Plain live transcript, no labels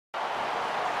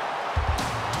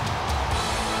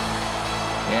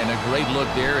And a great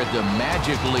look there at the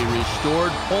magically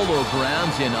restored Polo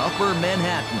Grounds in Upper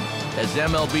Manhattan, as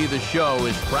MLB The Show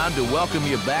is proud to welcome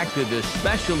you back to this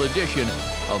special edition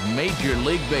of Major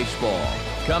League Baseball.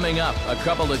 Coming up, a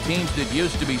couple of teams that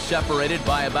used to be separated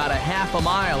by about a half a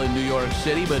mile in New York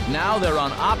City, but now they're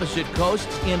on opposite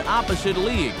coasts in opposite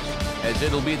leagues, as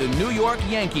it'll be the New York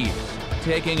Yankees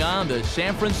taking on the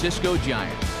San Francisco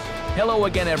Giants. Hello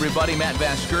again, everybody. Matt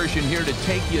Vasgersian here to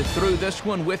take you through this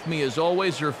one. With me, as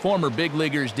always, are former big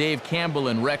leaguers Dave Campbell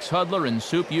and Rex Hudler. And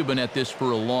Soup, you've been at this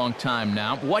for a long time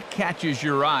now. What catches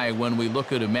your eye when we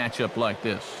look at a matchup like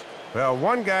this? Well,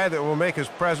 one guy that will make his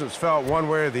presence felt one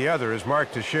way or the other is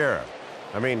Mark Teixeira.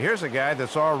 I mean, here's a guy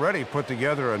that's already put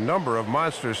together a number of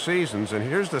monster seasons, and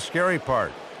here's the scary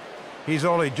part. He's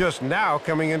only just now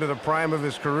coming into the prime of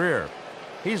his career.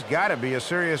 He's got to be a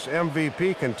serious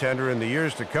MVP contender in the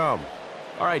years to come.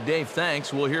 All right, Dave,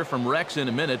 thanks. We'll hear from Rex in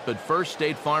a minute, but first,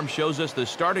 State Farm shows us the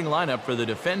starting lineup for the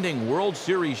defending World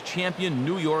Series champion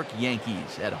New York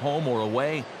Yankees. At home or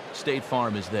away, State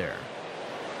Farm is there.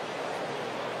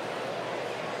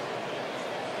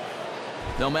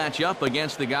 They'll match up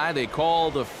against the guy they call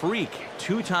the Freak,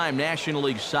 two-time National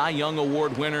League Cy Young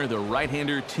Award winner, the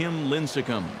right-hander Tim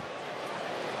Lincecum.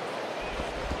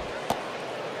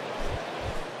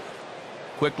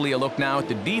 Quickly a look now at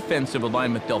the defensive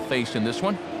alignment they'll face in this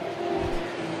one.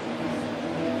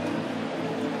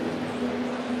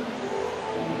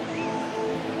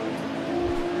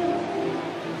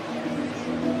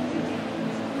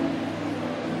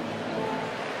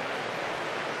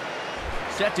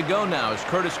 Set to go now as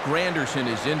Curtis Granderson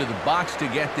is into the box to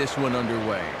get this one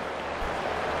underway.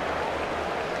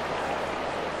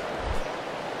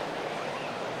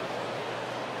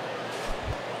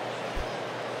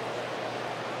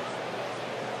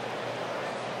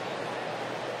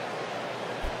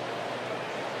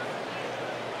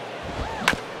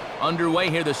 Underway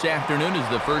here this afternoon as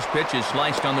the first pitch is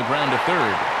sliced on the ground to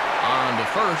third. On to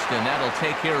first, and that'll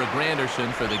take care of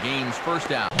Granderson for the game's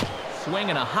first out.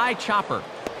 Swinging a high chopper.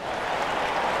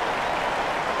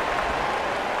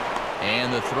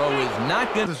 And the throw is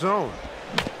not good. The zone.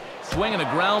 Swinging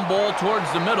a ground ball towards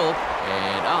the middle.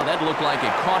 And, oh, that looked like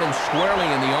it caught him squarely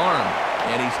in the arm.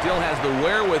 And he still has the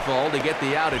wherewithal to get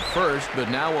the out at first, but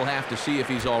now we'll have to see if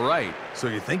he's all right. So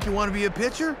you think you want to be a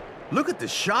pitcher? Look at the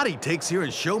shot he takes here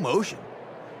in show motion.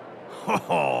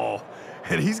 Oh,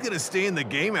 and he's going to stay in the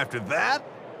game after that?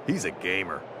 He's a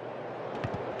gamer.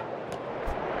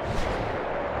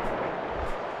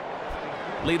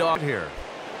 Lead off here.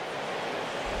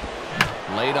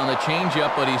 Late on the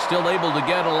changeup, but he's still able to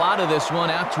get a lot of this one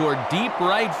out toward deep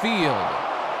right field.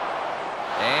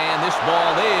 And this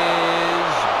ball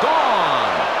is gone.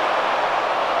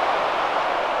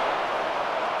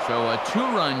 So a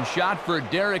two-run shot for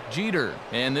Derek Jeter,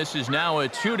 and this is now a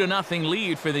 2-0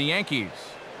 lead for the Yankees.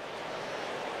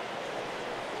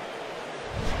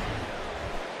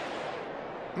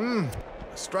 A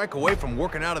strike away from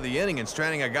working out of the inning and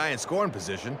stranding a guy in scoring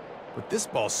position, but this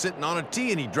ball's sitting on a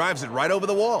tee and he drives it right over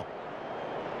the wall.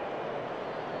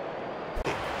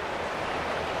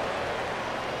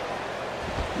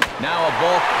 Now a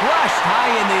ball crushed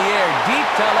high in the air, deep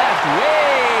to left,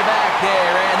 way back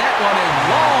there, and that one is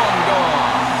long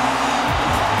gone.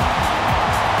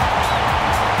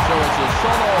 So it's a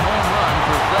solo home run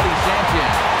for Freddie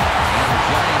Sanchez. And the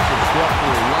Giants have struck for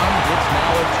a run. It's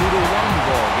now a 2-1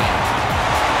 ball game.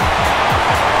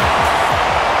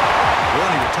 Well,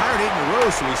 he retired 8 in a row,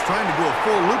 so he's trying to go a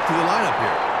full loop through the lineup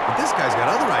here. But this guy's got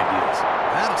other ideas.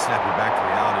 That'll snap you back to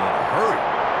reality in a hurry.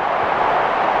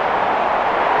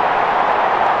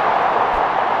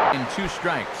 In 2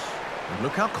 strikes. And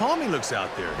look how calm he looks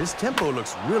out there. His tempo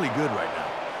looks really good right now.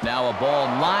 Now a ball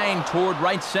lined toward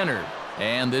right center.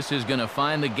 And this is going to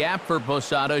find the gap for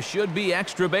Posada. Should be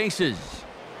extra bases.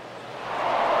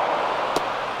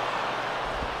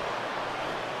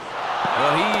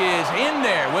 Well, he is in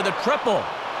there with a triple.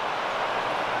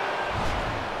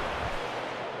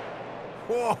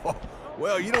 Whoa.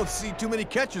 Well, you don't see too many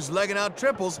catchers legging out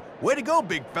triples. Way to go,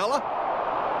 big fella.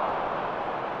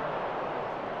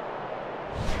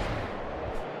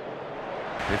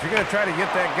 If you're going to try to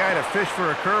get that guy to fish for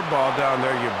a curveball down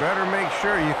there, you better make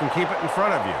sure you can keep it in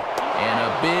front of you. And a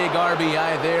big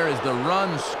RBI there as the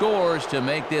run scores to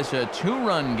make this a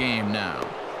 2-run game now.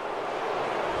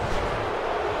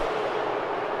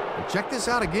 And check this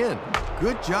out again.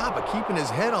 Good job of keeping his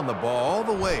head on the ball all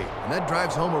the way. And that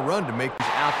drives home a run to make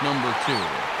out number 2.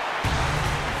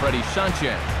 Freddie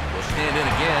Sanchez will stand in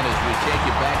again as we take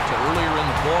you back to earlier in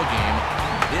the ballgame.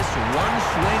 This one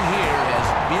swing here has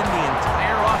been the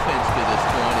entire offense to this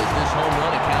point, as this home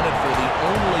run accounted for the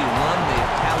only run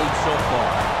they've tallied so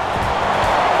far.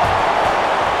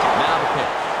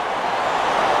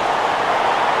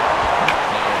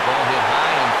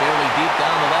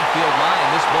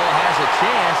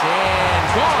 And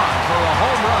gone for a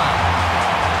home run.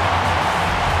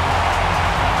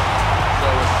 So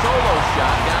a solo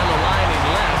shot down the line in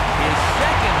left. His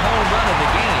second home run of the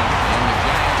game. And the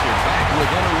Giants are back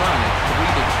within a run at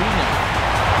 3-2 now.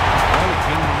 Well, it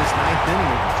came to this ninth inning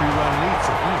with a 2-run lead,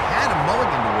 so he had a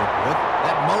mulligan to work with.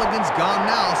 That mulligan's gone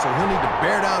now, so he'll need to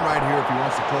bear down right here if he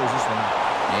wants to close this one out.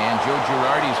 And Joe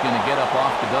Girardi's going to get up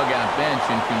off the dugout bench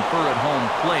and confer at home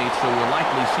plate, so we'll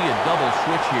likely see a double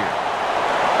switch here.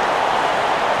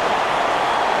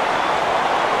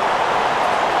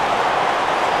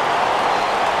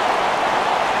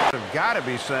 I've got to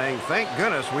be saying, thank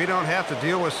goodness we don't have to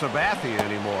deal with Sabathia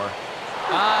anymore.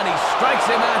 And he strikes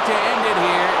him out to end it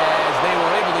here as they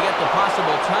were able to get the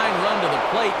possible tying run to the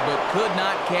plate, but could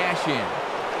not cash in.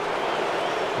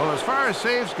 Well, as far as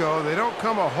saves go, they don't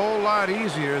come a whole lot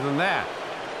easier than that.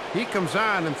 He comes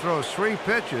on and throws 3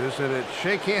 pitches, and it's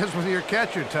shake hands with your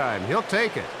catcher time. He'll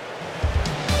take it.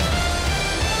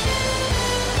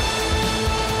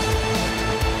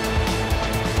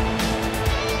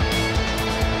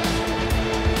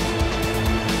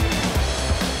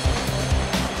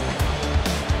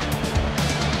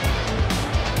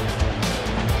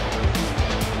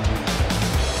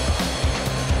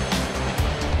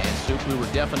 We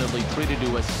were definitely treated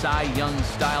to a Cy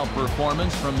Young-style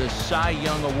performance from the Cy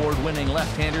Young Award-winning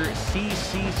left-hander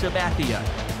CC Sabathia.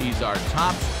 He's our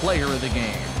top player of the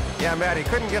game. Yeah, Matt, he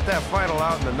couldn't get that final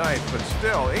out in the ninth, but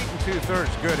still, 8 2/3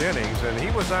 good innings, and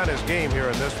he was on his game here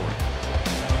in this one.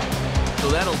 So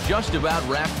that'll just about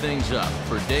wrap things up.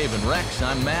 For Dave and Rex,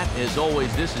 I'm Matt. As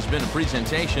always, this has been a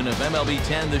presentation of MLB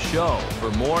 10 The Show. For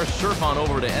more, surf on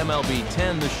over to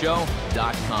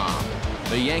MLB10theshow.com.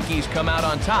 The Yankees come out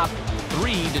on top,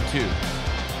 3-2.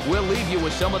 We'll leave you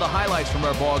with some of the highlights from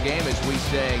our ball game as we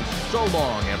say so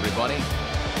long, everybody.